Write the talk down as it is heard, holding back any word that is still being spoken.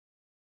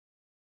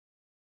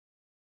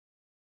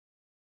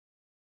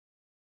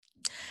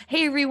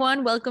Hey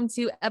everyone, welcome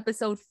to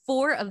episode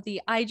 4 of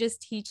the I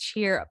Just Teach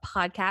Here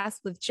podcast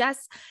with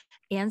Jess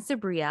and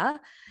Sabria.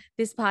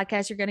 This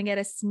podcast, you're going to get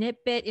a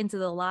snippet into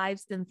the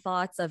lives and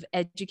thoughts of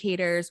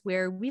educators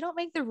where we don't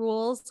make the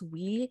rules,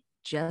 we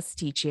just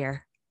teach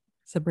here.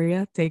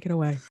 Sabria, take it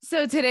away.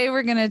 So today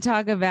we're going to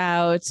talk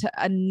about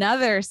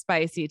another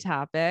spicy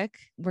topic.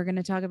 We're going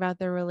to talk about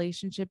the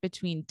relationship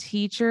between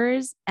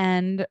teachers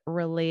and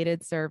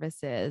related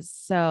services.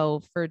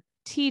 So for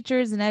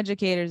teachers and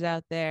educators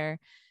out there,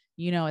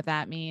 you know what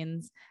that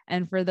means.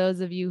 And for those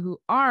of you who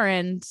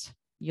aren't,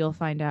 you'll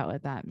find out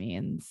what that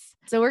means.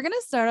 So we're going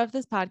to start off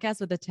this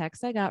podcast with a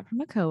text I got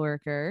from a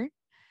coworker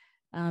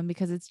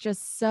because it's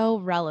just so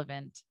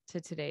relevant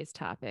to today's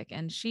topic.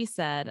 And she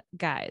said,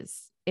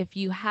 guys, if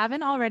you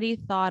haven't already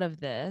thought of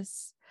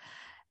this,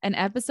 an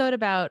episode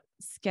about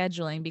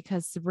scheduling,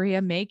 because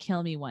Sabria may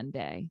kill me one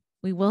day.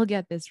 We will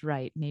get this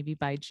right, maybe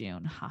by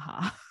June.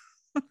 Haha.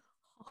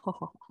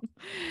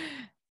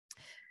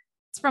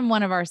 It's from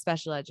one of our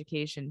special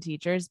education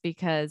teachers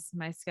because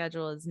my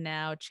schedule is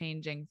now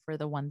changing for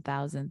the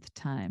 1000th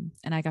time.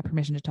 And I got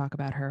permission to talk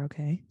about her.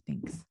 Okay.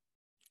 Thanks.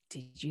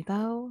 Did you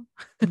though?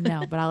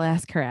 No, but I'll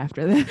ask her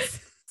after this.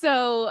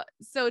 So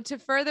to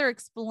further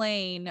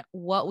explain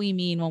what we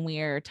mean when we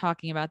are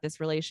talking about this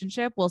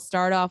relationship, we'll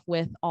start off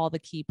with all the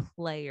key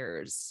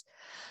players.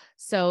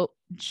 So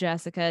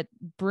Jessica,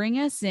 bring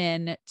us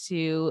in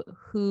to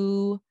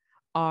who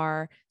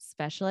are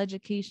special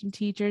education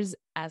teachers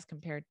as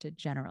compared to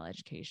general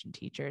education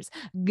teachers.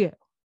 Go.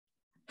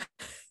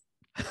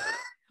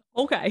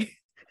 Okay.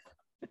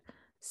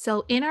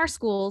 So in our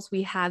schools,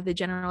 we have the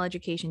general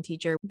education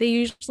teacher. They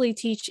usually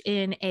teach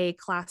in a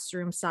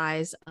classroom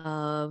size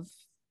of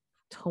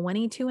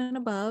 22 and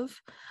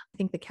above. I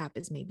think the cap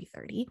is maybe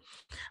 30.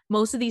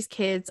 Most of these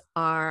kids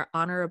are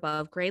on or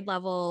above grade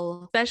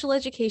level. Special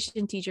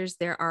education teachers,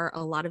 there are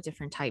a lot of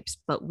different types,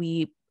 but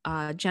we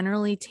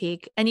generally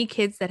take any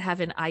kids that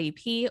have an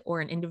IEP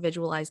or an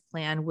individualized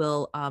plan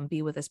will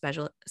be with a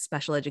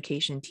special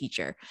education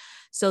teacher.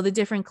 So the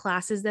different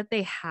classes that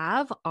they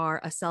have are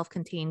a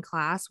self-contained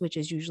class, which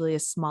is usually a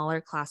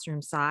smaller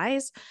classroom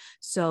size.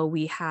 So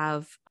we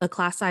have a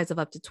class size of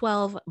up to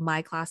 12,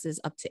 my class is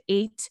up to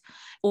 8,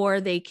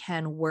 or they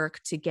can work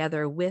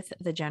together with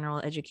the general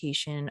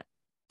education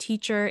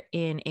teacher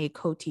in a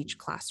co-teach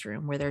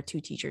classroom where there are 2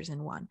 teachers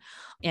in one.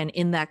 And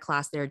in that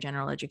class, there are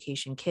general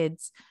education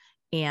kids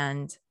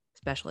and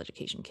special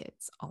education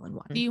kids all in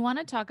one. Do you want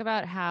to talk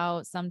about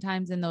how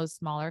sometimes in those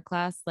smaller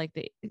class, like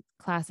the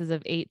classes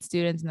of 8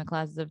 students and the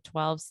classes of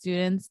 12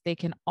 students, they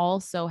can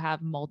also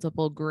have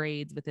multiple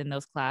grades within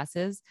those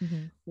classes.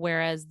 Mm-hmm.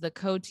 Whereas the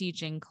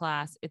co-teaching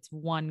class, it's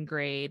 1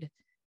 grade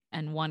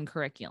and 1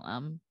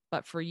 curriculum.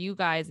 But for you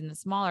guys in the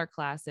smaller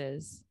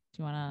classes,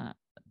 do you want to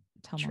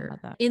tell more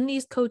about that? In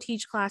these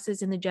co-teach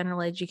classes, in the general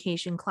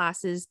education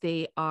classes,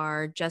 they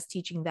are just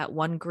teaching that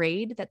 1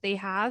 grade that they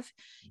have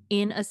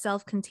in a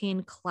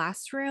self-contained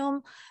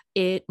classroom.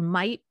 It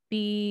might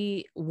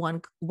be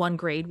one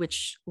grade,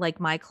 which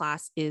like my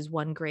class is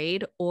 1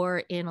 grade, or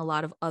in a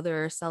lot of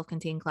other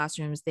self-contained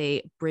classrooms,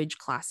 they bridge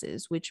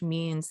classes, which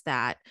means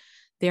that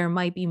there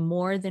might be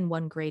more than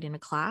 1 grade in a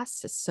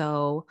class.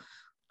 So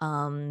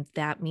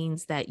that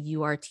means that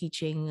you are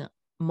teaching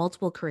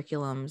multiple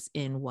curriculums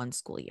in 1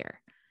 school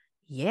year.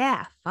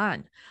 Yeah,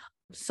 fun.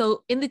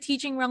 So in the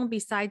teaching realm,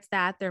 besides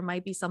that, there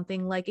might be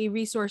something like a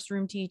resource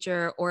room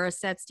teacher or a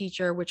SETS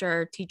teacher, which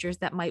are teachers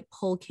that might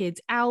pull kids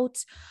out.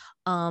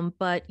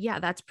 But yeah,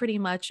 that's pretty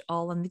much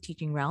all in the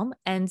teaching realm.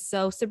 And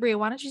so Sabria,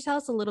 why don't you tell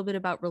us a little bit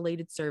about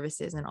related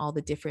services and all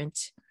the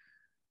different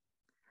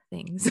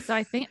things? So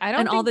I don't and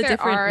think all the there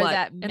different are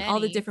that many. and all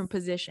the different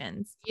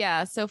positions.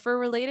 Yeah. So for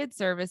related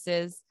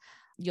services,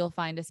 you'll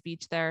find a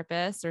speech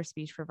therapist or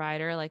speech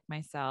provider like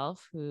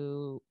myself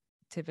who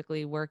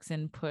typically works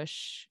in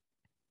push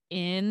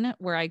in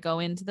where I go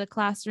into the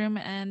classroom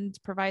and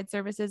provide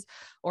services,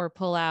 or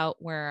pull out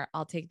where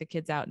I'll take the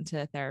kids out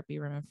into a therapy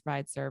room and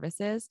provide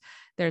services.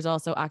 There's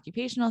also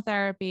occupational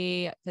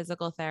therapy,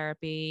 physical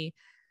therapy.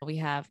 We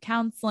have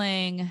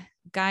counseling,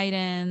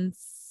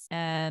 guidance,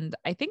 and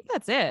I think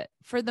that's it.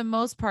 For the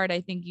most part,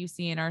 I think you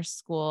see in our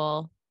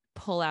school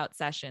pull out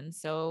sessions.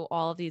 So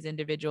all of these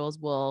individuals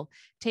will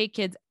take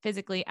kids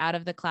physically out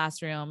of the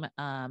classroom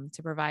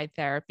to provide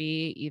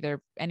therapy,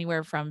 either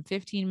anywhere from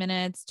 15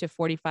 minutes to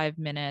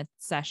 45-minute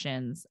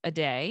sessions a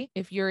day.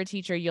 If you're a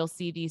teacher, you'll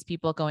see these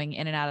people going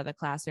in and out of the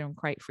classroom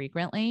quite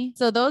frequently.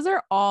 So those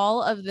are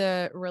all of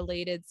the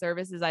related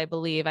services, I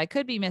believe. I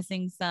could be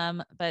missing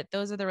some, but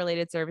those are the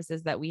related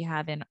services that we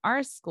have in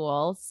our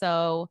school.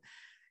 So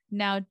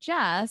now,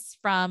 Jess,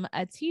 from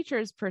a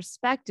teacher's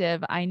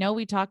perspective, I know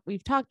we've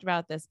talked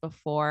about this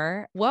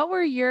before. What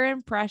were your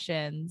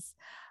impressions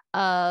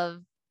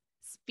of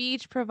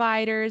speech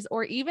providers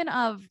or even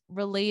of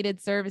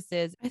related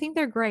services? I think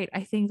they're great.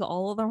 I think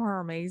all of them are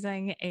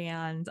amazing.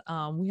 And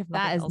we have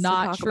nothing That is else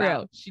not to talk true.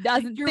 about. She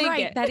doesn't You're think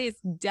right. it. That is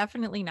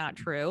definitely not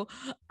true.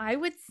 I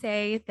would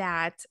say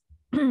that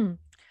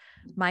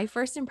my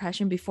first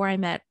impression before I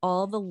met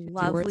all the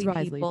lovely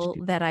people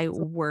that I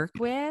work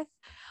with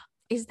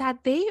is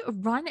that they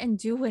run and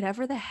do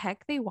whatever the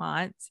heck they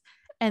want,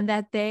 and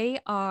that they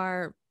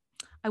are,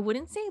 I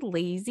wouldn't say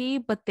lazy,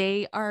 but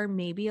they are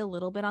maybe a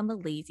little bit on the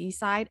lazy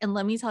side. And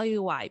let me tell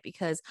you why,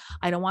 because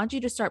I don't want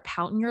you to start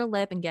pouting your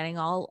lip and getting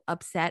all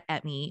upset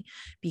at me,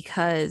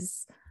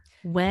 because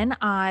when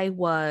I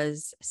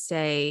was,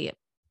 say,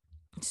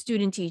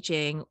 student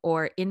teaching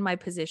or in my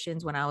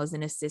positions when I was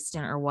an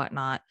assistant or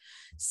whatnot,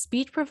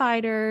 speech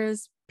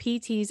providers,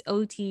 PTs,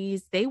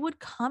 OTs, they would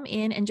come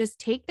in and just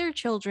take their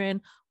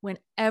children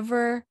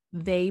whenever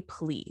they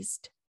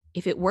pleased.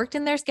 If it worked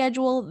in their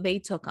schedule, they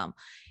took them.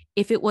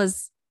 If it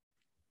was,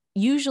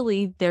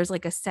 usually there's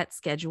like a set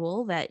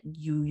schedule that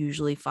you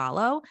usually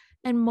follow.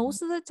 And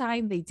most of the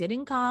time they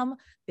didn't come,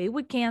 they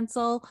would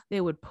cancel,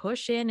 they would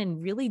push in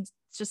and really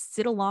just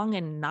sit along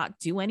and not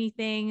do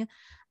anything.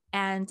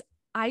 And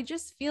I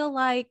just feel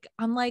like,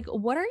 I'm like,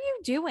 what are you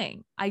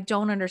doing? I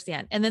don't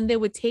understand. And then they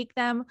would take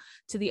them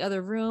to the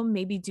other room,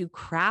 maybe do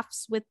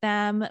crafts with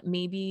them,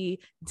 maybe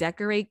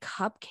decorate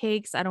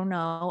cupcakes. I don't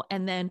know.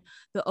 And then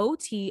the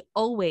OT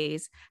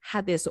always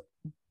had this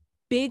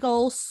big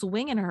old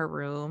swing in her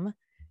room,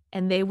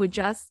 and they would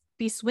just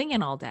be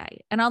swinging all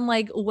day. And I'm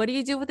like, what do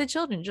you do with the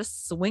children?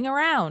 Just swing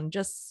around,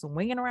 just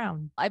swinging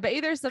around. I bet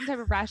you there's some type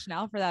of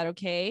rationale for that.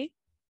 Okay.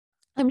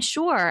 I'm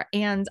sure.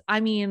 And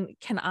I mean,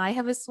 can I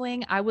have a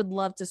swing? I would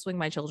love to swing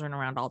my children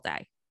around all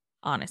day,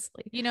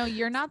 honestly. You know,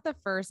 you're not the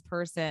first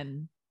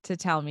person to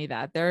tell me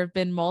that. There have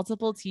been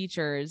multiple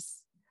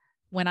teachers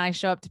when I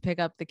show up to pick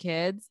up the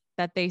kids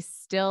that they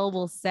still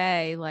will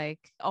say like,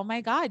 oh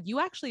my God, you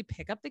actually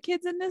pick up the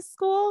kids in this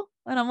school?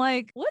 And I'm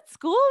like, what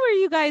school were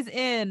you guys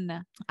in?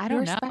 I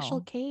don't know. You're a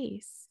special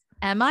case.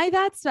 Am I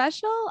that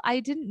special? I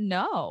didn't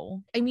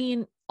know. I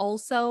mean,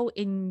 also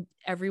in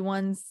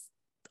everyone's,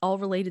 all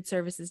related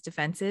services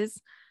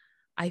defenses,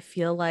 I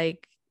feel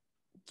like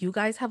you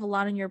guys have a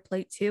lot on your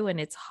plate too, and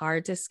it's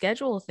hard to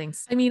schedule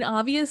things. I mean,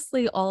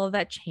 obviously all of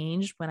that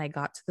changed when I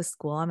got to the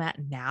school I'm at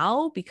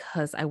now,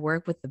 because I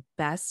work with the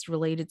best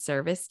related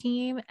service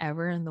team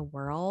ever in the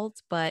world.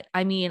 But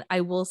I mean,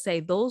 I will say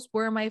those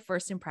were my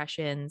first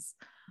impressions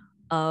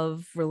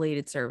of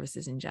related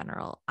services in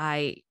general.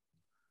 I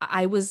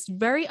was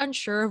very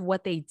unsure of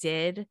what they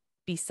did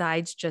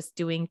besides just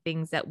doing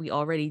things that we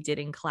already did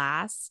in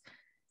class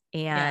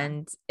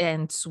and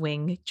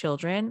swing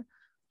children.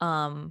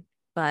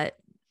 But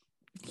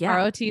yeah, Our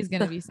OT is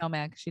going to be so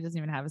mad because she doesn't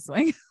even have a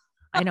swing.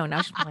 I know.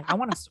 Now she's like, I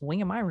want to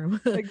swing in my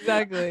room.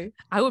 Exactly.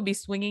 I would be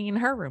swinging in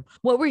her room.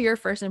 What were your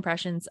first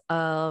impressions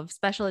of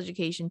special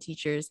education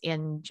teachers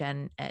and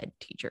gen ed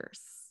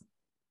teachers?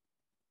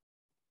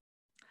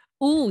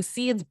 Ooh,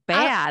 see, it's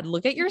bad.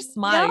 Look at your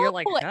smile. You're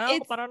like, I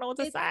don't know what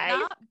to say. It's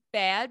not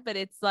bad, but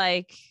it's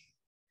like,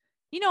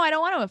 you know, I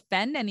don't want to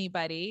offend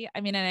anybody.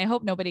 I mean, and I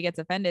hope nobody gets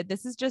offended.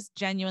 This is just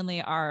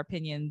genuinely our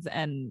opinions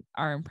and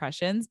our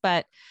impressions,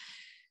 but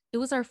it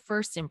was our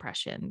first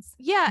impressions.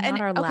 Yeah. Not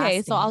And our okay,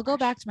 lasting so I'll go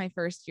impression. back to my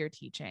first year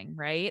teaching,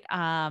 right?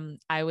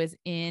 I was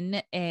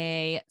in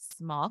a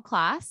small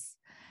class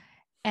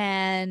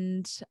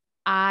and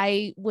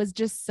I was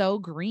just so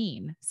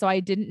green. So I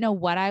didn't know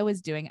what I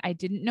was doing. I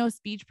didn't know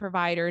speech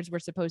providers were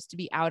supposed to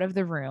be out of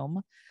the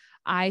room.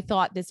 I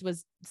thought this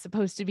was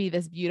supposed to be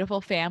this beautiful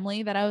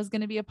family that I was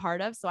going to be a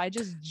part of. So I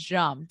just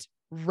jumped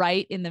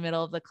right in the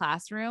middle of the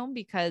classroom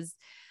because,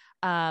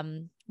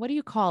 what do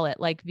you call it?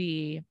 Like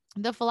the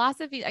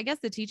philosophy, I guess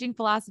the teaching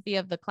philosophy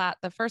of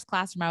the first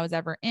classroom I was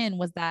ever in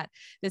was that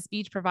the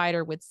speech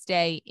provider would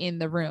stay in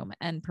the room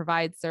and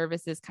provide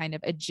services kind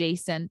of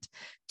adjacent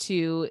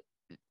to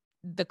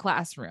the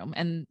classroom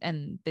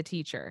and the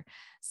teacher.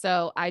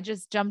 So I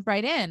just jumped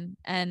right in,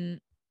 and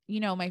you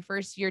know, my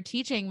first year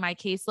teaching, my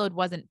caseload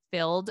wasn't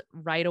filled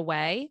right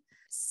away.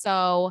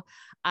 So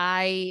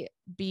I,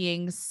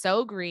 being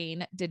so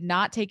green, did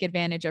not take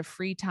advantage of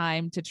free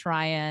time to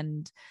try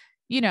and,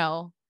 you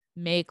know,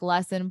 make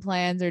lesson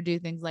plans or do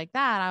things like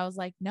that. I was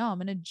like, no, I'm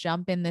going to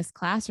jump in this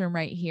classroom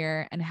right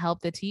here and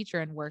help the teacher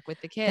and work with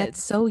the kids.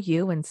 That's so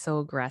you and so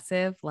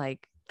aggressive.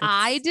 Like,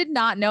 I did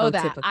not know so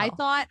that. typical. I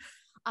thought,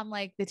 I'm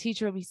like, the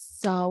teacher will be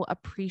so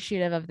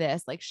appreciative of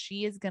this. Like,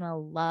 she is going to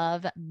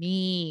love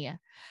me.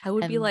 I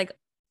would be like,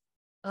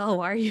 oh,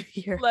 why are you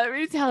here? Let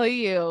me tell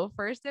you,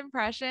 first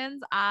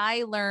impressions,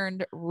 I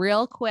learned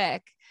real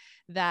quick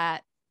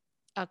that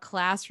a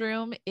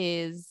classroom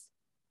is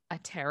a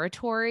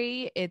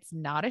territory. It's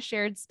not a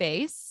shared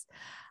space.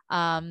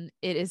 It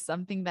is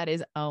something that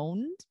is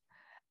owned.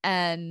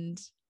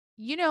 And,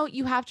 you know,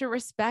 you have to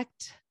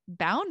respect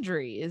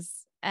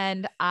boundaries.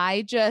 And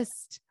I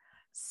just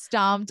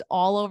stomped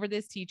all over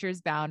this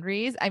teacher's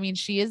boundaries. I mean,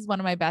 she is one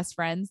of my best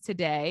friends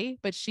today,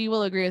 but she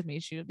will agree with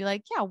me. She would be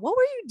like, yeah, what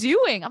were you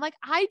doing? I'm like,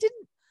 I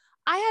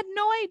had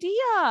no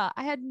idea.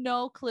 I had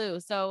no clue.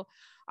 So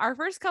our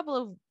first couple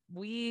of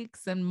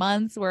weeks and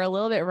months were a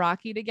little bit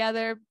rocky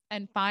together.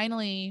 And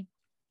finally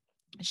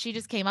she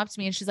just came up to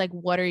me and she's like,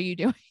 what are you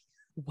doing?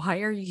 Why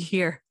are you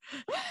here?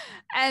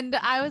 And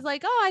I was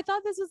like, oh, I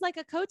thought this was like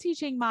a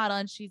co-teaching model.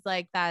 And she's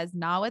like, that is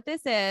not what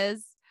this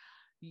is.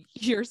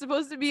 You're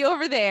supposed to be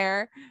over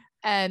there.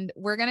 And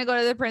we're going to go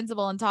to the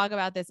principal and talk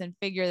about this and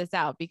figure this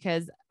out,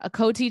 because a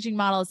co-teaching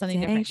model is something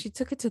Dang, different. she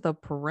took it to the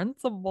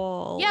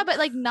principal. Yeah, but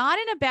like not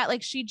in a bad,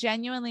 like she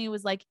genuinely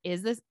was like,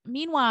 is this?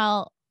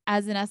 Meanwhile,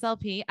 as an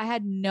SLP, I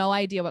had no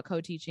idea what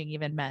co-teaching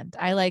even meant.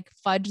 I like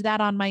fudged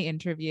that on my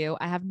interview.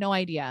 I have no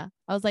idea.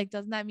 I was like,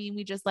 doesn't that mean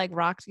we just like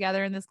rock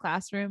together in this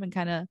classroom and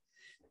kind of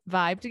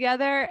vibe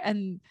together?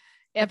 And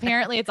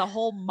apparently it's a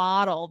whole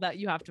model that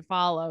you have to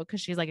follow.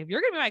 Cause she's like, if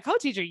you're going to be my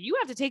co-teacher, you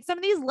have to take some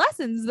of these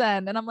lessons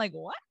then. And I'm like,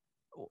 what?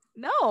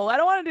 No, I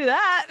don't want to do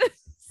that.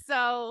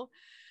 So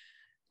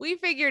we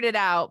figured it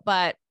out,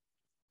 but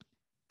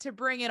to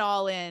bring it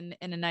all in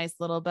a nice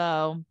little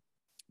bow,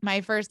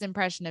 my first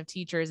impression of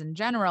teachers in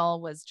general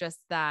was just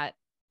that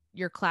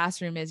your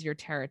classroom is your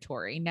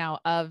territory. Now,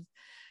 of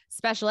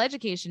special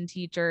education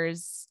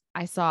teachers,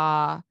 I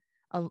saw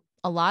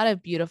a lot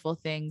of beautiful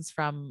things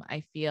from,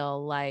 I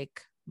feel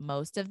like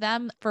most of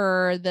them.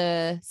 For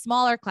the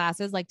smaller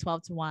classes, like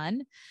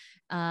 12-1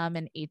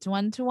 and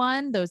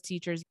 8-1-1, those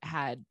teachers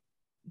had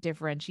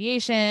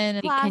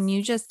differentiation. Can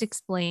you just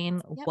explain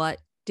Yep. what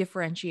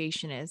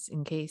differentiation is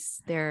in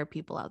case there are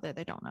people out there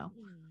that don't know?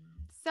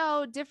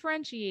 So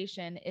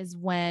differentiation is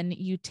when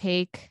you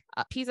take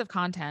a piece of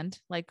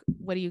content, like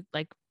what do you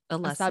like,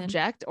 a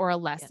subject or a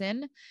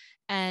lesson,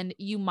 and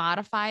you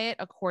modify it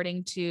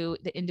according to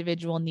the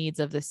individual needs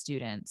of the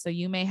student. So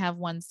you may have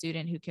one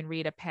student who can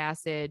read a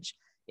passage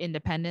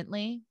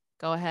independently.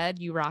 Go ahead,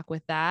 you rock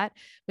with that.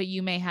 But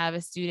you may have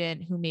a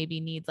student who maybe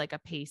needs like a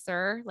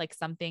pacer, like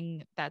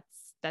something that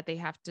they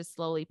have to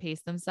slowly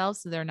pace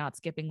themselves so they're not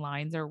skipping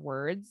lines or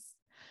words.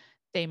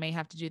 They may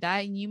have to do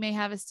that. And you may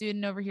have a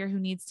student over here who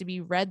needs to be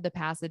read the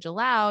passage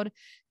aloud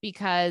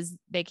because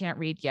they can't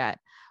read yet.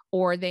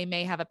 Or they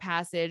may have a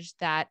passage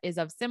that is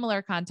of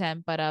similar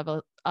content, but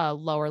of a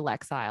lower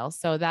lexile.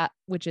 So that,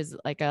 which is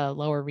like a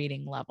lower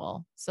reading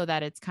level, so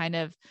that it's kind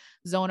of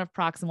zone of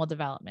proximal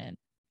development.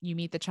 You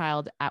meet the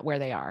child at where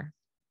they are.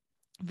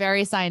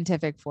 Very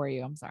scientific for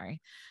you. I'm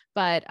sorry.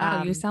 But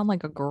Wow, you sound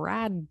like a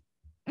grad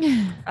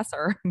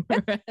professor.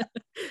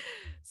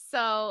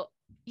 So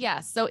yeah.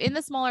 So in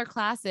the smaller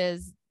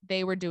classes,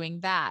 they were doing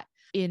that.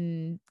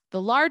 In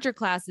the larger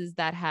classes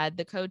that had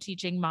the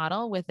co-teaching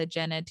model with a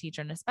gen ed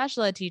teacher and a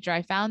special ed teacher,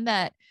 I found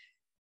that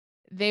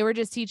they were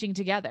just teaching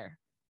together.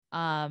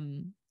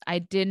 I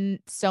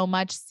didn't so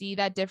much see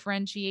that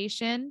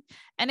differentiation.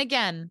 And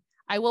again,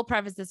 I will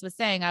preface this with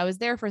saying I was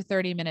there for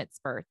 30-minute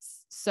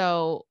spurts.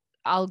 So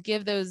I'll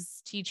give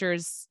those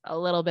teachers a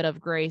little bit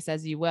of grace,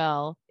 as you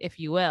will, if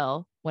you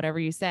will, whatever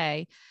you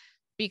say,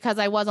 because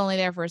I was only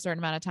there for a certain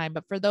amount of time.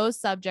 But for those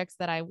subjects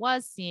that I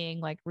was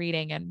seeing, like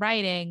reading and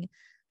writing,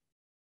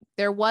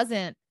 there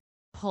wasn't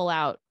pull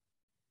out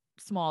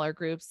smaller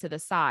groups to the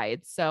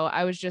side. So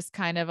I was just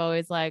kind of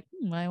always like,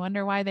 I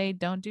wonder why they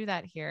don't do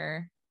that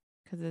here.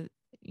 Because,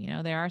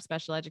 there are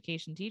special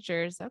education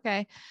teachers.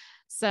 Okay.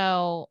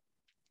 So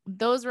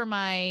those were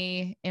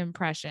my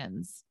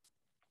impressions.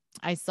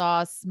 I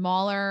saw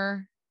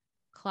smaller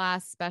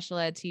class special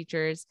ed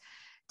teachers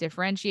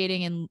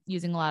differentiating and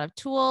using a lot of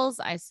tools.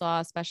 I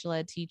saw special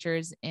ed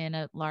teachers in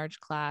a large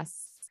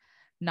class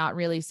not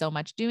really so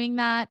much doing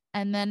that.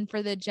 And then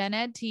for the gen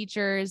ed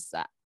teachers,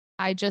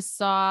 I just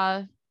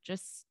saw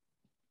just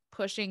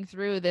pushing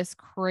through this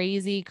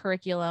crazy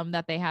curriculum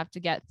that they have to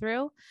get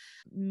through.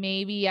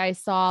 Maybe I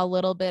saw a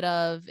little bit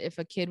of, if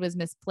a kid was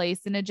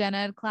misplaced in a gen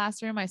ed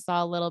classroom, I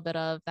saw a little bit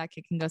of that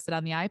kid can go sit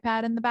on the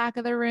iPad in the back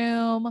of the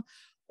room,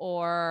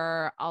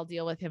 or I'll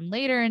deal with him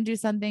later and do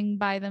something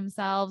by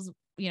themselves,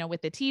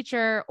 with the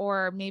teacher,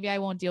 or maybe I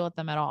won't deal with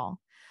them at all.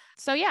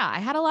 So yeah, I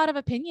had a lot of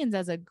opinions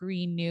as a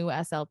green new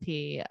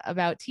SLP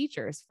about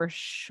teachers for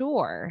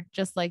sure,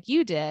 just like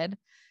you did.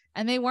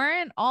 And they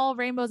weren't all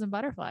rainbows and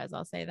butterflies.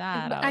 I'll say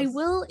that. I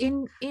will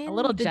in a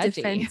little the judgy.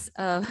 defense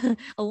of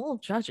a little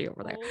judgy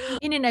over there.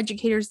 In an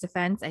educator's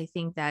defense, I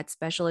think that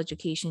special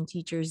education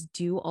teachers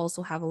do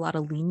also have a lot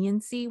of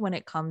leniency when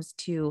it comes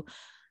to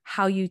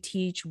how you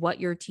teach, what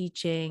you're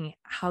teaching,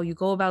 how you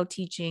go about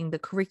teaching, the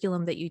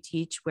curriculum that you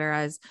teach,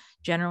 whereas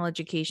general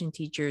education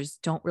teachers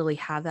don't really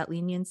have that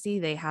leniency.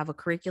 They have a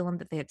curriculum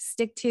that they have to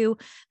stick to.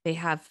 They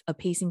have a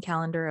pacing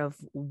calendar of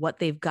what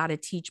they've got to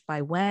teach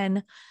by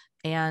when.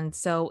 And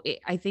so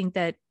I think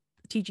that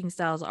teaching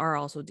styles are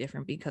also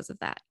different because of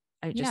that.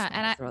 I just want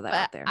to throw that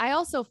out there. I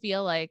also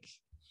feel like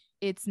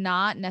it's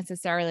not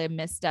necessarily a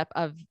misstep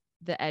of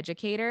the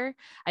educator.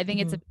 I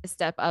think it's a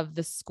misstep of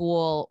the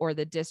school or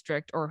the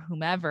district or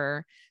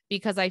whomever,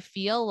 because I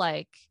feel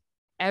like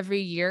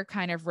every year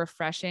kind of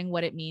refreshing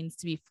what it means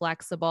to be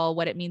flexible,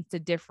 what it means to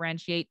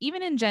differentiate,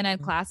 even in gen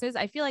ed classes.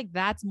 I feel like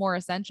that's more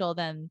essential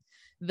than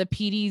the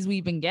PDs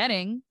we've been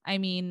getting. I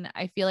mean,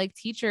 I feel like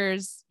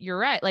teachers, you're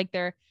right. Like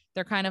they're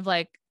kind of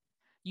like,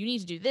 you need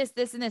to do this,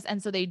 this, and this.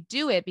 And so they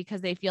do it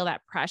because they feel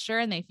that pressure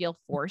and they feel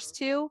forced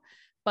to.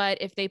 But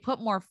if they put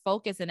more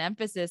focus and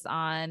emphasis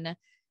on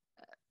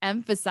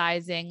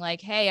emphasizing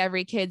like, hey,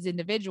 every kid's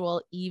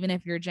individual, even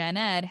if you're gen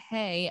ed,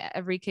 hey,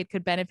 every kid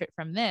could benefit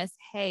from this.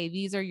 Hey,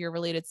 these are your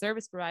related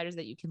service providers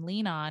that you can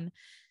lean on,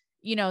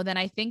 then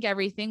I think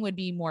everything would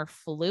be more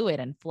fluid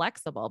and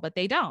flexible, but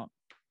they don't.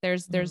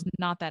 There's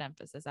not that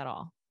emphasis at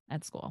all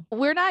at school.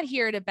 We're not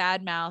here to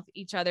badmouth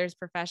each other's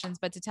professions,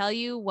 but to tell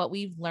you what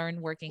we've learned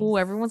working. Oh,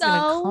 everyone's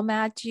gonna come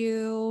at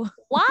you.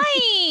 Why?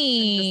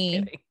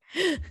 I'm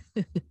just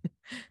kidding.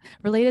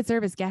 Related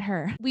service, get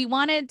her. We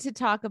wanted to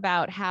talk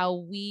about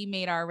how we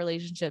made our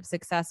relationship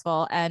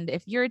successful. And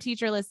if you're a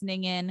teacher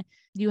listening in,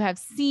 you have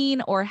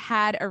seen or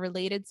had a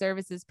related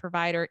services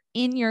provider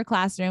in your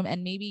classroom,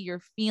 and maybe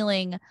you're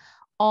feeling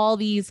all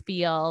these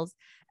feels.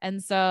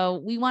 And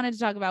so we wanted to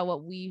talk about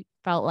what we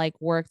felt like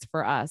worked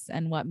for us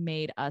and what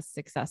made us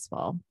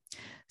successful.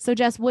 So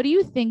Jess, what do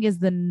you think is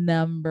the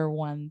number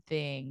one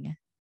thing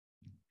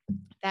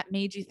that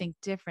made you think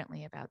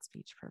differently about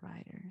speech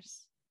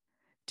providers?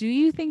 Do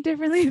you think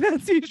differently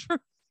about speech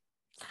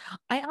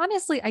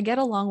providers? I get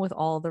along with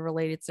all the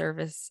related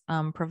service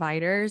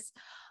providers.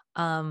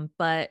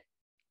 But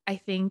I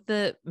think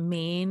the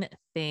main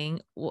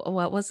thing,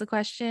 what was the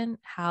question?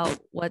 How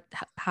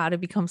to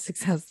become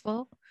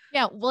successful?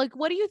 Yeah. Like,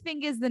 what do you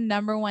think is the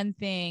number one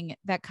thing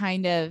that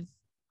kind of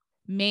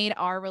made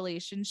our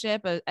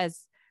relationship as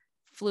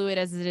fluid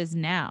as it is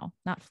now?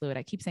 Not fluid.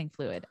 I keep saying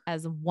fluid,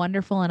 as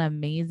wonderful and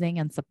amazing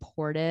and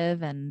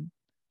supportive and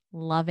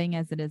loving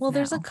as it is. Well, now?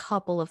 there's a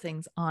couple of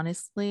things,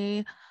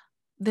 honestly.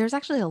 There's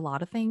actually a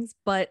lot of things,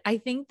 but I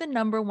think the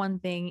number one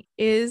thing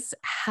is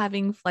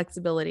having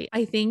flexibility.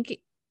 I think,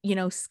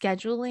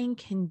 scheduling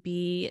can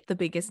be the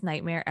biggest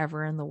nightmare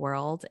ever in the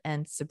world,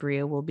 and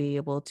Sabria will be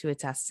able to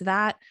attest to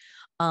that.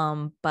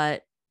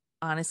 But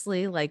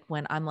honestly, like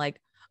when I'm like,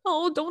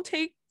 oh, don't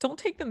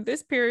take them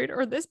this period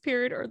or this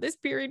period or this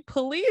period.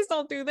 Please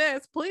don't do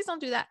this. Please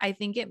don't do that. I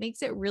think it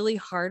makes it really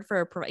hard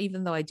for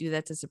even though I do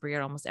that to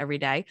Sabria almost every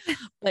day,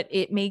 but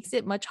it makes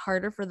it much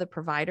harder for the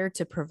provider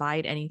to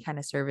provide any kind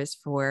of service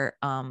for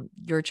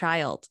your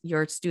child,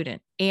 your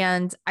student.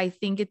 And I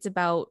think it's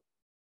about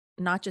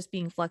not just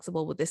being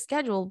flexible with the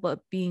schedule,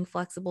 but being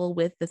flexible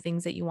with the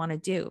things that you want to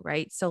do.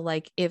 Right. So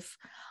like if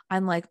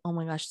I'm like, oh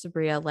my gosh,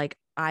 Sabria, like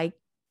I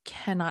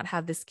cannot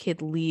have this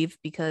kid leave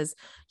because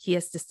he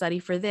has to study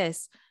for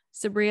this.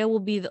 Sabria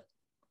will be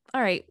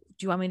all right,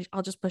 do you want me to,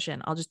 I'll just push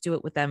in. I'll just do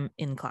it with them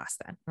in class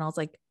then. And I was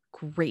like,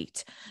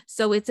 great.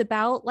 So it's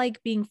about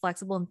like being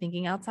flexible and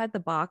thinking outside the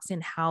box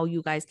and how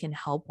you guys can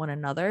help one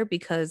another,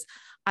 because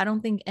I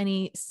don't think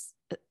any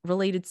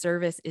related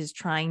service is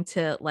trying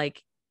to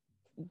like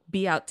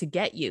be out to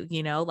get you,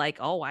 like,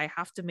 oh, I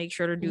have to make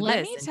sure to do this.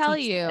 Let me tell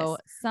you,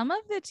 some of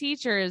the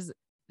teachers,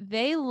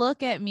 they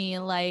look at me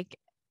like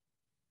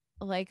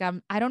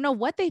I don't know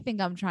what they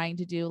think I'm trying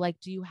to do. Like,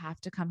 do you have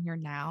to come here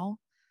now?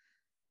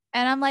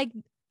 And I'm like,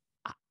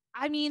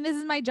 I mean, this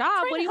is my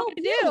job. What do you want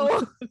me to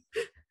do?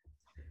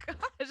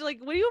 Gosh, like,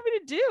 what do you want me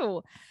to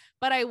do?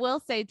 But I will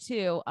say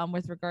too,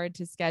 with regard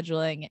to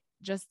scheduling,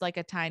 just like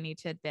a tiny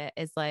tidbit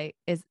is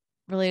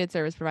related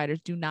service providers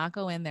do not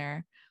go in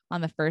there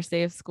on the first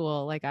day of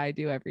school like I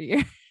do every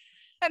year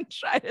and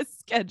try to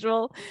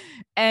schedule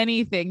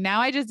anything.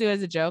 Now I just do it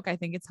as a joke. I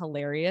think it's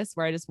hilarious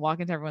where I just walk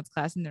into everyone's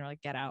class and they're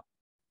like, get out.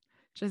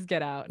 Just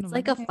get out. It's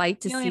like a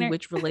fight to see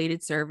which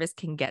related service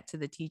can get to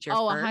the teacher.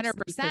 Oh, first 100%.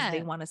 Because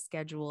they want to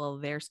schedule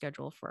their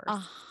schedule first.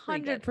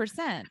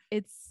 100%.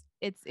 It's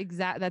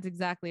that's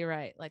exactly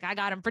right. Like I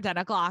got him for 10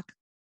 o'clock.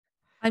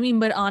 I mean,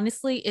 but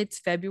honestly, it's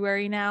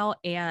February now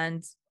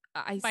and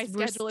my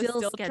schedule is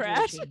still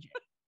trash.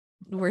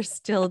 We're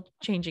still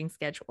changing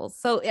schedules.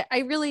 So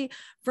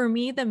for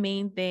me, the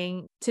main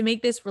thing to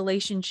make this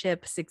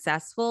relationship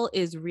successful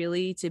is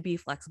really to be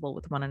flexible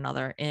with one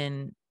another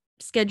in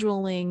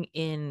scheduling,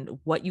 in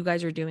what you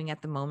guys are doing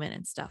at the moment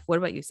and stuff. What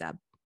about you, Sab?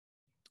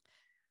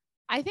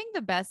 I think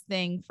the best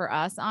thing for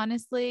us,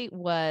 honestly,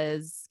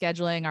 was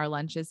scheduling our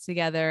lunches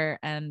together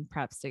and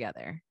preps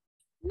together.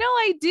 No,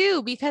 I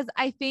do, because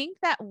I think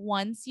that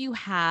once you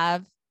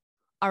have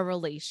a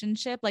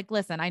relationship, like,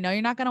 listen, I know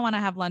you're not going to want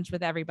to have lunch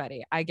with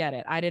everybody. I get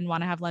it. I didn't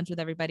want to have lunch with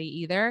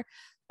everybody either.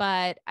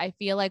 But I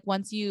feel like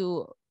once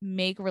you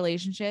make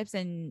relationships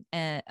and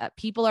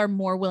people are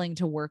more willing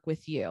to work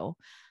with you.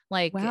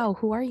 Like, wow,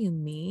 who are you,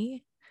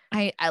 me?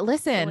 I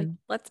listen, so like,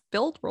 let's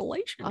build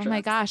relationships. Oh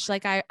my gosh.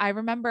 Like I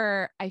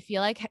remember, I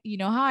feel like, you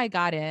know how I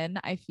got in,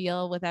 I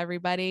feel with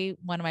everybody,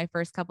 one of my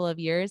first couple of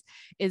years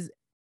is,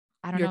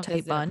 I don't know if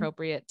it's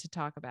appropriate to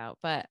talk about,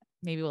 but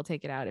maybe we'll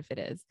take it out if it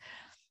is.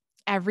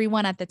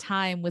 Everyone at the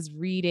time was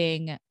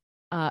reading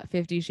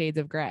 50 Shades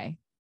of Grey.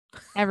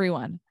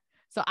 Everyone.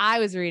 So I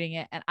was reading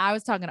it and I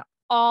was talking to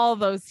all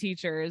those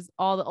teachers,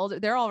 all the older,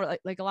 they're all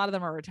like a lot of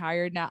them are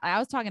retired now. I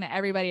was talking to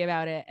everybody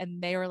about it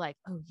and they were like,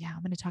 oh yeah,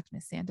 I'm going to talk to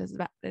Miss Santos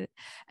about it.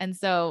 And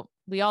so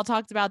we all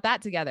talked about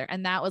that together.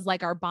 And that was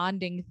like our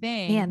bonding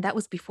thing. And that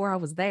was before I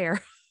was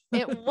there.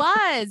 It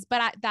was,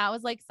 but that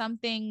was like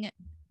something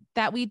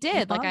that we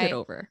did.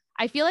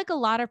 I feel like a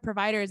lot of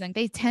providers and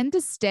they tend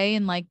to stay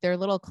in like their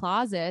little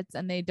closets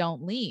and they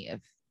don't leave.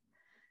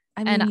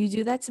 I mean, you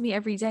do that to me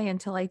every day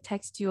until I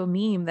text you a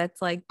meme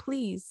that's like,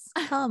 please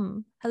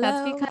come. Hello.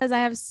 That's because I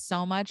have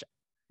so much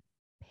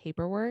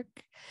paperwork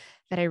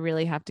that I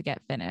really have to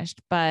get finished.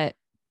 But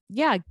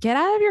yeah, get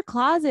out of your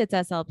closets,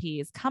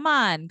 SLPs. Come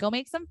on, go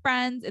make some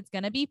friends. It's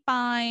going to be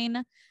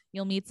fine.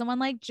 You'll meet someone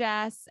like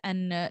Jess,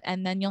 and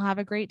then you'll have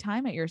a great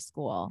time at your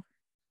school.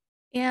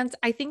 And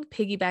I think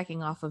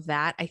piggybacking off of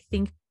that, I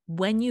think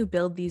when you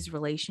build these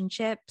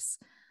relationships,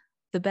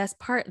 the best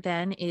part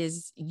then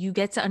is you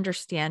get to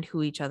understand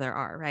who each other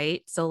are,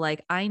 right? So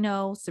like I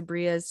know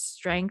Sabria's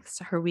strengths,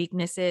 her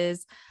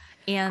weaknesses,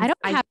 and I don't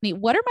have any.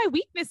 What are my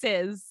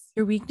weaknesses?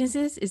 Your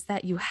weaknesses is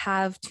that you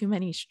have too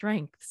many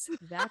strengths.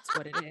 That's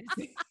what it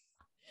is.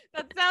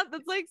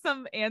 That's like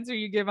some answer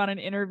you give on an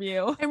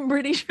interview. I'm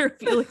pretty sure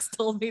Felix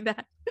told me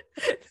that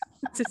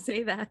to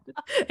say that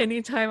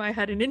anytime I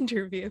had an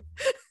interview.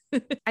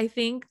 I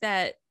think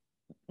that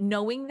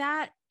knowing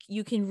that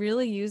you can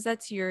really use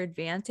that to your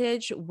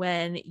advantage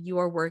when you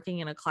are working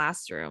in a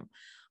classroom.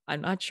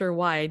 I'm not sure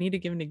why. I need to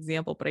give an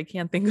example, but I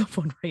can't think of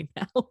one right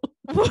now.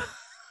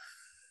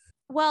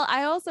 Well,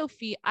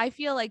 I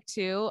feel like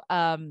too,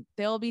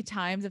 there'll be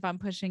times if I'm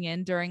pushing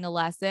in during a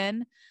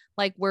lesson,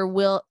 like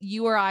where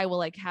you or I will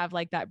like have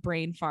like that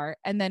brain fart,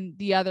 and then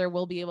the other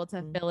will be able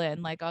to fill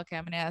in like, okay,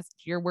 I'm going to ask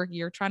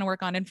you're trying to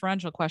work on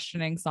inferential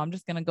questioning. So I'm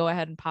just going to go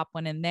ahead and pop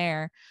one in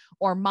there.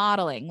 Or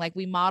modeling. Like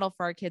we model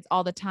for our kids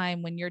all the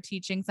time. When you're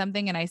teaching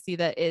something and I see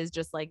that is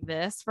just like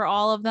this for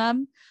all of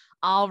them,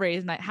 I'll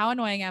how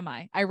annoying am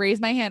I? I raise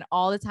my hand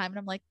all the time and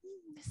I'm like,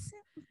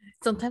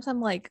 sometimes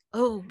I'm like,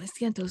 oh, Miss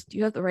Santos, do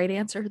you have the right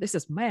answer? This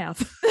is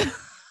math.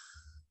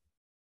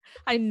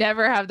 I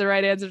never have the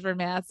right answer for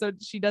math, so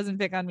she doesn't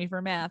pick on me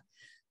for math,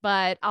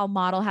 but I'll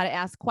model how to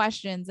ask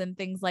questions and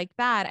things like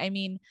that. I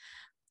mean,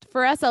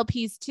 for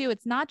SLPs too,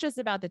 it's not just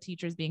about the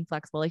teachers being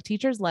flexible. Like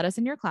teachers, let us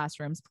in your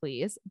classrooms,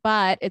 please.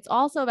 But it's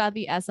also about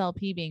the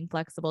SLP being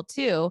flexible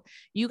too.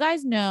 You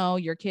guys know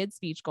your kids'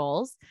 speech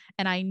goals.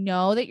 And I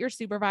know that your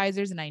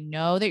supervisors and I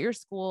know that your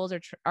schools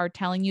are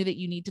telling you that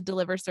you need to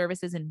deliver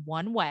services in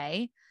one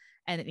way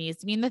and it needs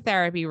to be in the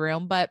therapy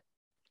room. But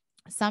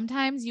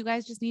sometimes you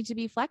guys just need to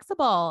be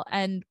flexible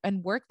and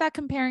work that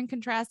compare and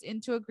contrast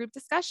into a group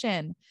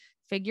discussion.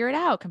 Figure it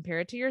out, compare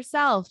it to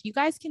yourself. You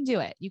guys can do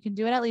it. You can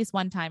do it at least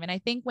one time. And I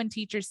think when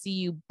teachers see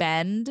you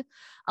bend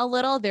a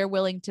little, they're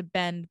willing to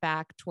bend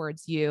back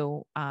towards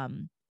you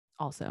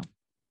also.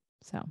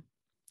 So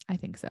I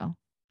think so.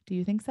 Do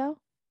you think so?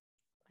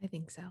 I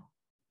think so.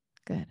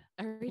 Good.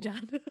 Are we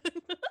done?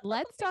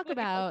 Let's talk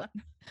about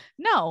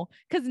no,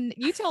 because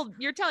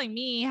you're telling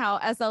me how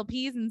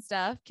SLPs and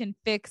stuff can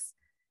fix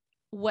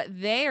what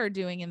they are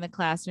doing in the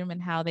classroom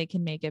and how they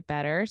can make it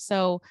better.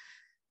 So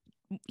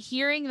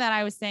hearing that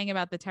I was saying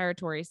about the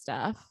territory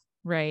stuff,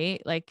 right?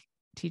 Like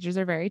teachers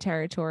are very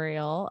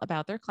territorial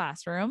about their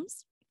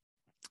classrooms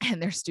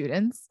and their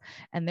students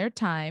and their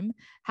time.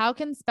 How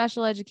can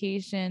special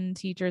education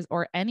teachers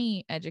or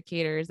any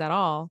educators at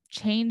all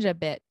change a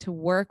bit to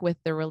work with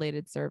the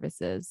related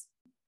services?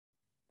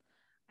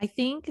 I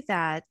think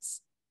that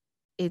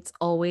it's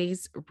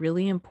always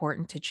really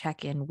important to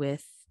check in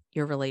with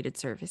your related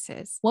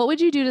services. What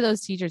would you do to those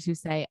teachers who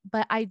say,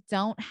 but I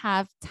don't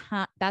have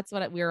time? That's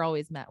what we're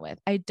always met with.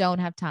 I don't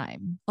have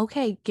time.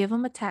 Okay, give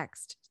them a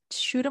text,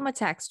 shoot them a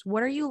text.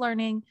 What are you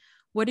learning?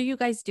 What are you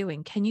guys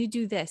doing? Can you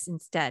do this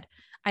instead?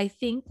 I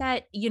think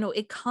that,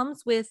 it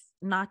comes with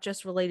not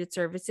just related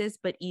services,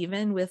 but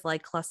even with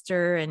like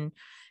cluster and,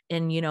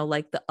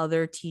 like the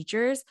other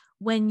teachers,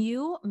 when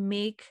you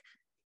make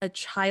a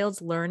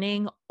child's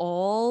learning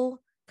all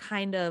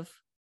kind of,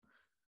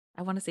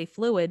 I want to say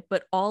fluid,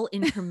 but all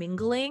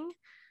intermingling.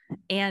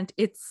 And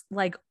it's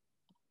like,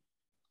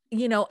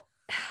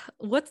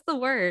 what's the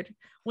word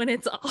when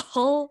it's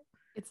all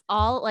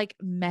like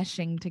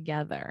meshing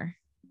together.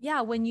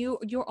 Yeah. When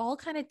you're all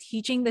kind of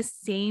teaching the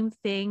same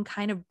thing,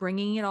 kind of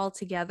bringing it all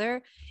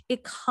together,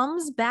 it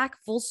comes back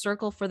full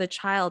circle for the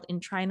child in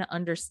trying to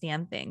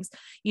understand things.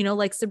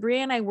 Like Sabria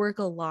and I work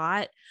a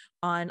lot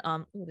on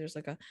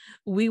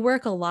we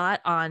work a lot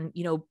on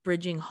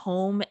bridging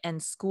home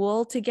and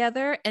school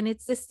together, and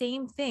it's the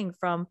same thing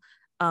from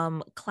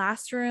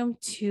classroom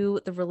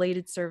to the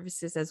related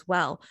services as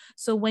well.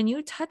 So when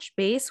you touch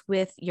base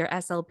with your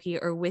SLP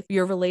or with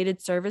your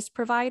related service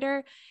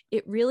provider,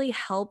 it really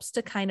helps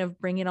to kind of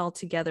bring it all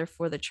together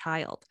for the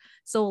child.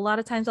 So a lot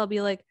of times I'll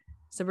be like,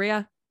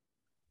 Sabria,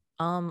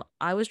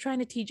 I was trying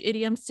to teach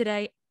idioms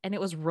today and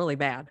it was really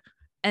bad.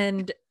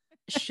 And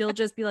she'll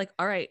just be like,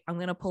 all right, I'm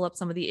going to pull up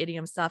some of the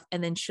idiom stuff.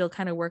 And then she'll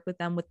kind of work with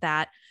them with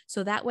that.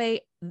 So that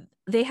way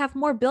they have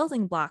more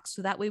building blocks.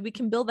 So that way we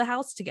can build the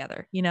house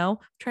together,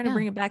 trying to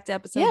bring it back to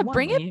episode one.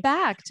 Bring it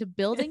back to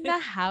building the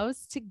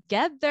house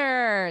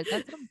together.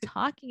 That's what I'm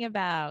talking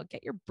about.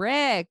 Get your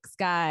bricks,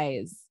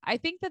 guys. I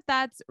think that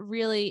that's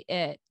really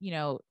it.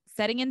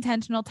 Setting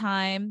intentional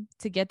time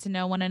to get to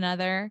know one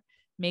another,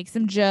 make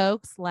some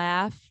jokes,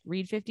 laugh,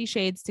 read 50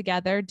 Shades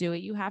together, do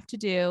what you have to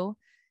do.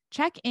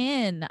 Check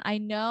in. I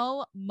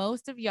know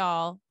most of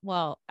y'all,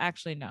 well,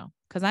 actually, no,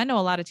 because I know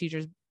a lot of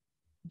teachers,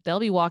 they'll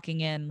be walking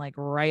in like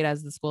right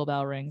as the school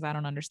bell rings. I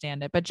don't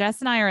understand it. But Jess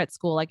and I are at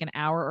school like an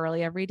hour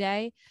early every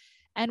day.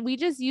 And we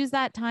just use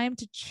that time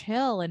to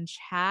chill and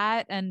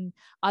chat. And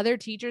other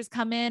teachers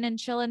come in and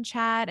chill and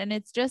chat. And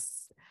it's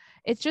just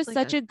like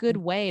such a good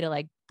way to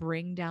like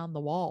bring down the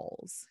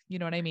walls. You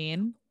know what I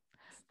mean?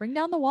 Bring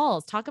down the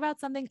walls. Talk about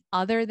something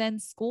other than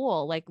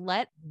school. Like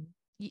let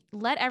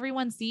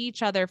everyone see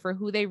each other for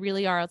who they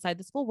really are outside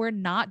the school. We're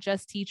not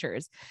just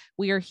teachers.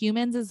 We are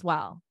humans as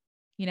well.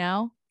 You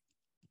know,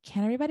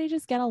 can everybody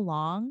just get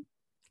along?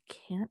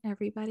 Can't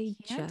everybody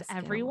Can't just get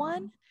everyone?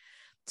 along?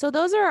 So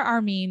those are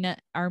our main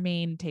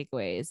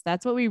takeaways.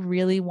 That's what we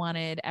really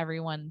wanted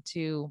everyone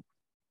to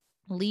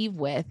leave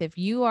with. If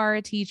you are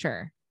a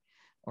teacher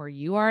or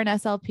you are an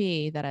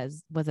SLP that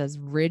was as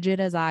rigid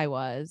as I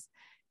was,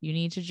 you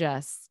need to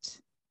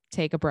just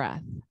take a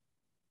breath.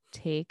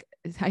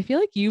 I feel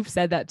like you've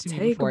said that to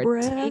me before.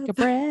 Take a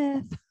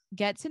breath.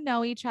 Get to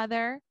know each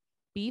other,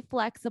 be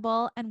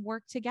flexible, and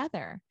work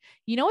together.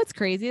 You know what's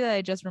crazy that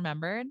I just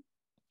remembered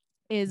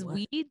is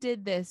we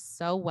did this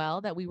so well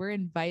that we were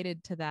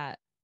invited to that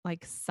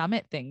like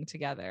summit thing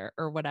together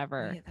or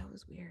whatever. Oh, yeah, that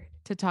was weird.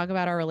 To talk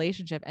about our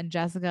relationship. And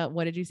Jessica,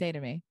 what did you say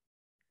to me?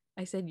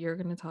 I said, you're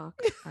going to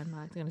talk. I'm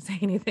not going to say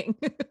anything.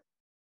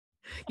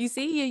 You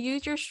see, you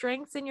use your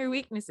strengths and your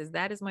weaknesses.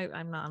 That is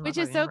I'm not Which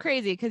is talking so about.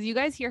 crazy because you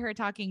guys hear her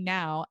talking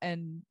now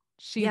and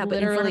she Yeah, but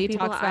in front of literally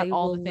people, talks about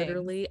all the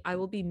things. I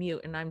will be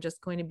mute and I'm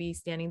just going to be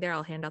standing there.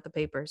 I'll hand out the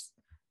papers.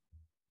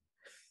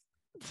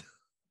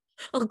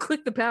 I'll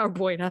click the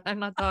PowerPoint. I'm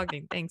not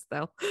talking. Thanks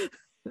though.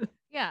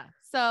 Yeah.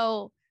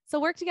 So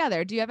work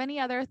together. Do you have any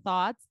other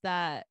thoughts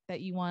that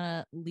you want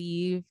to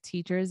leave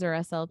teachers or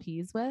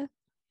SLPs with?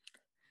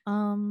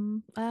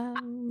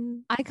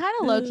 I kind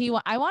of low key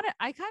I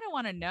kind of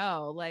want to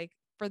know, like,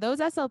 for those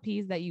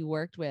SLPs that you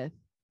worked with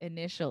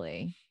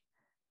initially,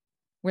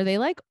 were they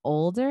like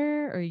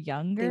older or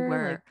younger? They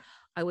were. Like,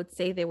 I would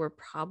say they were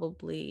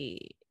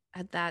probably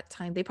at that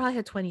time, they probably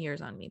had 20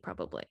 years on me,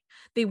 probably.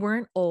 They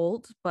weren't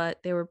old,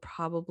 but they were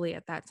probably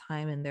at that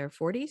time in their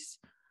 40s.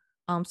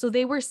 So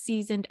they were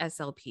seasoned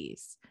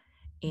SLPs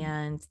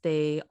and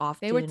they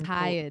were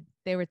tired.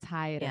 They were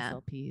tired yeah.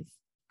 SLPs.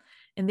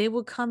 And they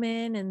would come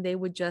in and they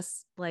would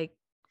just like,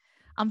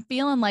 I'm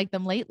feeling like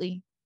them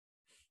lately.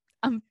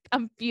 I'm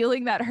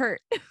feeling that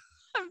hurt.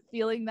 I'm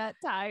feeling that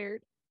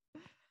tired.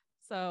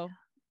 So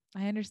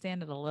I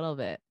understand it a little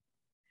bit.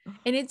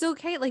 And it's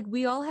okay. Like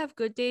we all have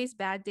good days,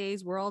 bad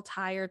days. We're all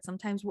tired.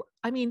 Sometimes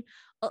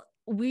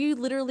we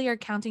literally are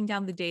counting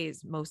down the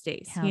days most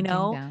days,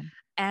 down.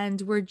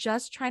 And we're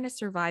just trying to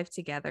survive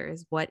together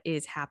is what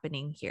is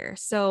happening here.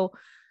 So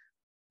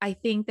I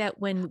think that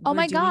when oh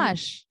my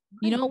gosh,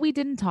 you know what we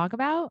didn't talk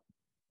about?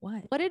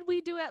 What did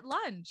we do at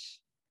lunch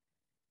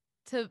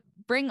to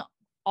bring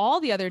all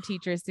the other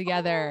teachers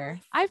together?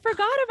 I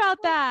forgot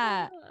about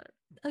that.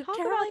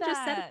 Caroline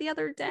just said it the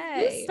other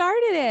day. You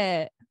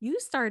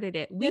started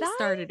it. We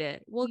started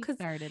it. Well, because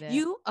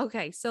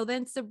okay. So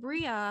then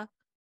Sabria,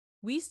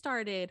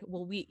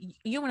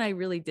 you and I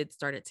really did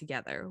start it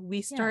together.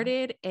 We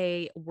started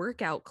a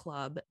workout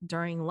club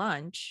during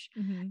lunch.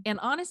 Mm-hmm. And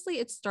honestly,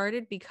 it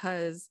started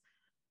because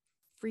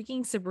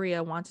freaking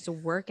Sabria wanted to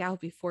work out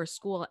before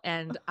school.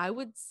 And I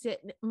would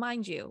sit,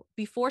 mind you,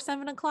 before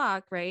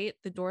 7:00, right?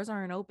 The doors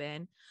aren't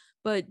open.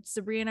 But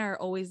Sabria and I are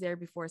always there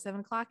before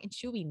 7:00, and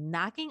she'll be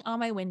knocking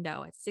on my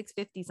window at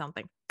 6:50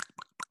 something.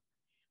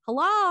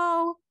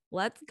 Hello,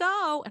 let's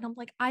go. And I'm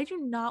like, I do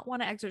not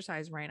want to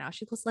exercise right now.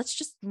 She goes, let's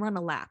just run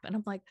a lap. And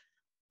I'm like,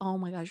 oh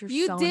my gosh,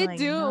 you so did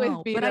do it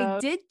with me, but though. I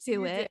did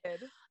do it.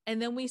 And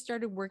then we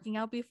started working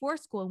out before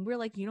school and we're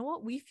like, you know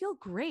what? We feel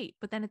great.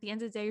 But then at the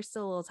end of the day, you're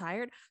still a little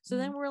tired. So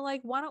then we're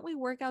like, why don't we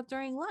work out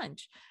during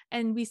lunch?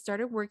 And we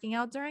started working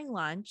out during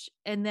lunch.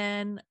 And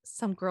then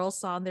some girls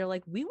saw and they're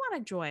like, we want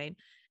to join.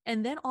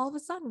 And then all of a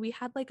sudden we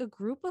had like a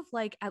group of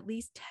like at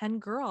least 10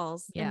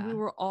 girls and we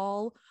were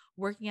all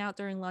working out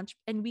during lunch.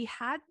 And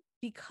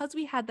because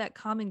we had that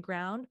common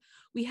ground,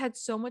 we had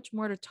so much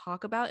more to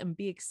talk about and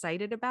be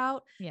excited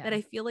about that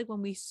I feel like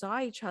when we saw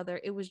each other,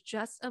 it was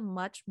just a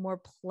much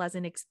more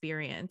pleasant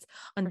experience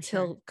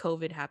until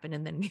COVID happened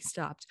and then we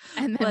stopped.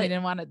 And then we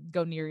didn't want to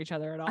go near each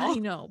other at all. I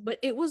know, but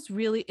it was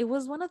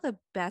one of the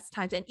best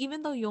times. And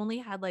even though you only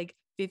had like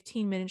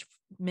 15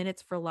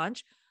 minutes for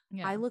lunch,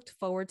 I looked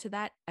forward to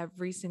that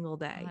every single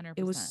day. 100%.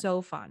 It was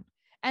so fun.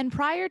 And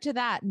prior to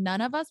that,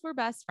 none of us were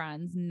best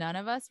friends. None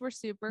of us were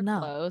super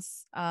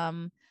close.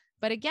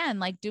 But again,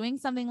 like doing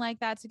something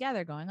like that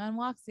together, going on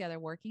walks together,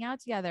 working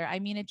out together. I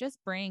mean, it just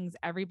brings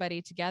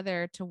everybody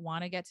together to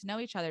want to get to know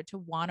each other, to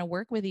want to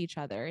work with each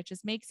other. It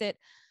just makes it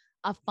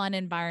a fun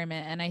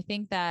environment. And I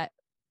think that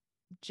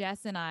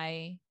Jess and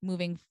I,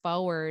 moving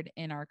forward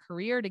in our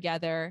career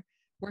together,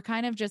 we're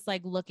kind of just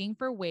like looking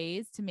for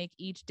ways to make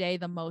each day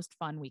the most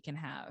fun we can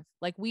have.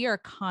 Like we are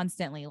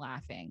constantly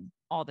laughing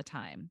all the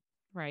time,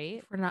 right?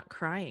 If we're not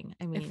crying.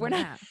 I mean, if we're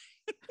not,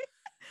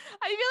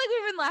 I feel like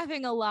we've been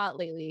laughing a lot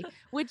lately,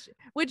 which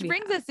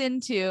brings us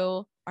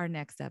into our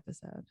next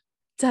episode.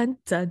 Dun,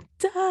 dun,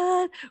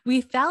 dun.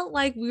 We felt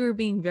like we were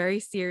being very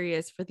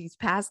serious for these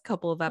past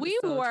couple of episodes.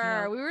 We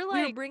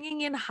were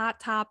bringing in hot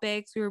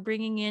topics. We were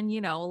bringing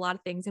in, a lot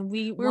of things, and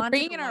we were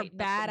bringing in our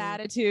bad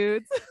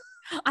attitudes.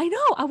 I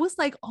know. I was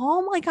like,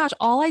 oh my gosh,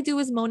 all I do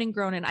is moan and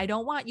groan. And I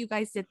don't want you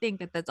guys to think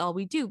that that's all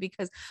we do,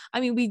 because I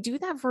mean, we do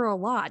that for a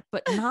lot,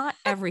 but not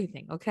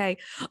everything. Okay.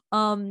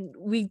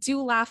 We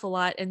do laugh a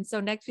lot. And so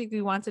next week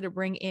we wanted to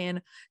bring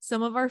in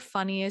some of our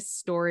funniest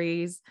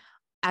stories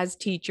as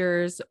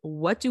teachers.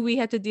 What do we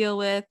have to deal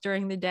with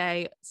during the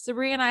day?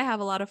 Sabri and I have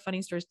a lot of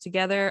funny stories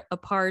together,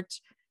 apart.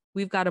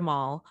 We've got them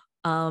all.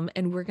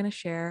 And we're going to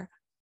share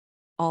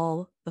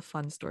all the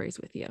fun stories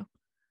with you.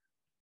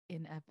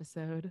 In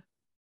episode,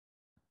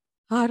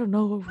 I don't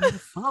know,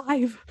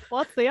 5.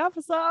 what's the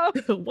episode?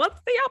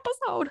 What's the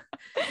episode?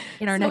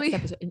 In our next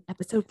episode, in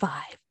episode 5.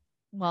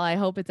 Well, I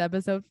hope it's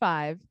episode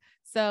 5.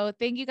 So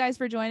thank you guys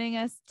for joining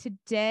us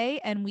today,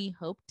 and we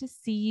hope to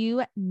see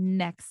you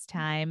next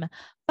time.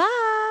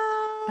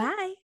 Bye.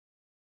 Bye.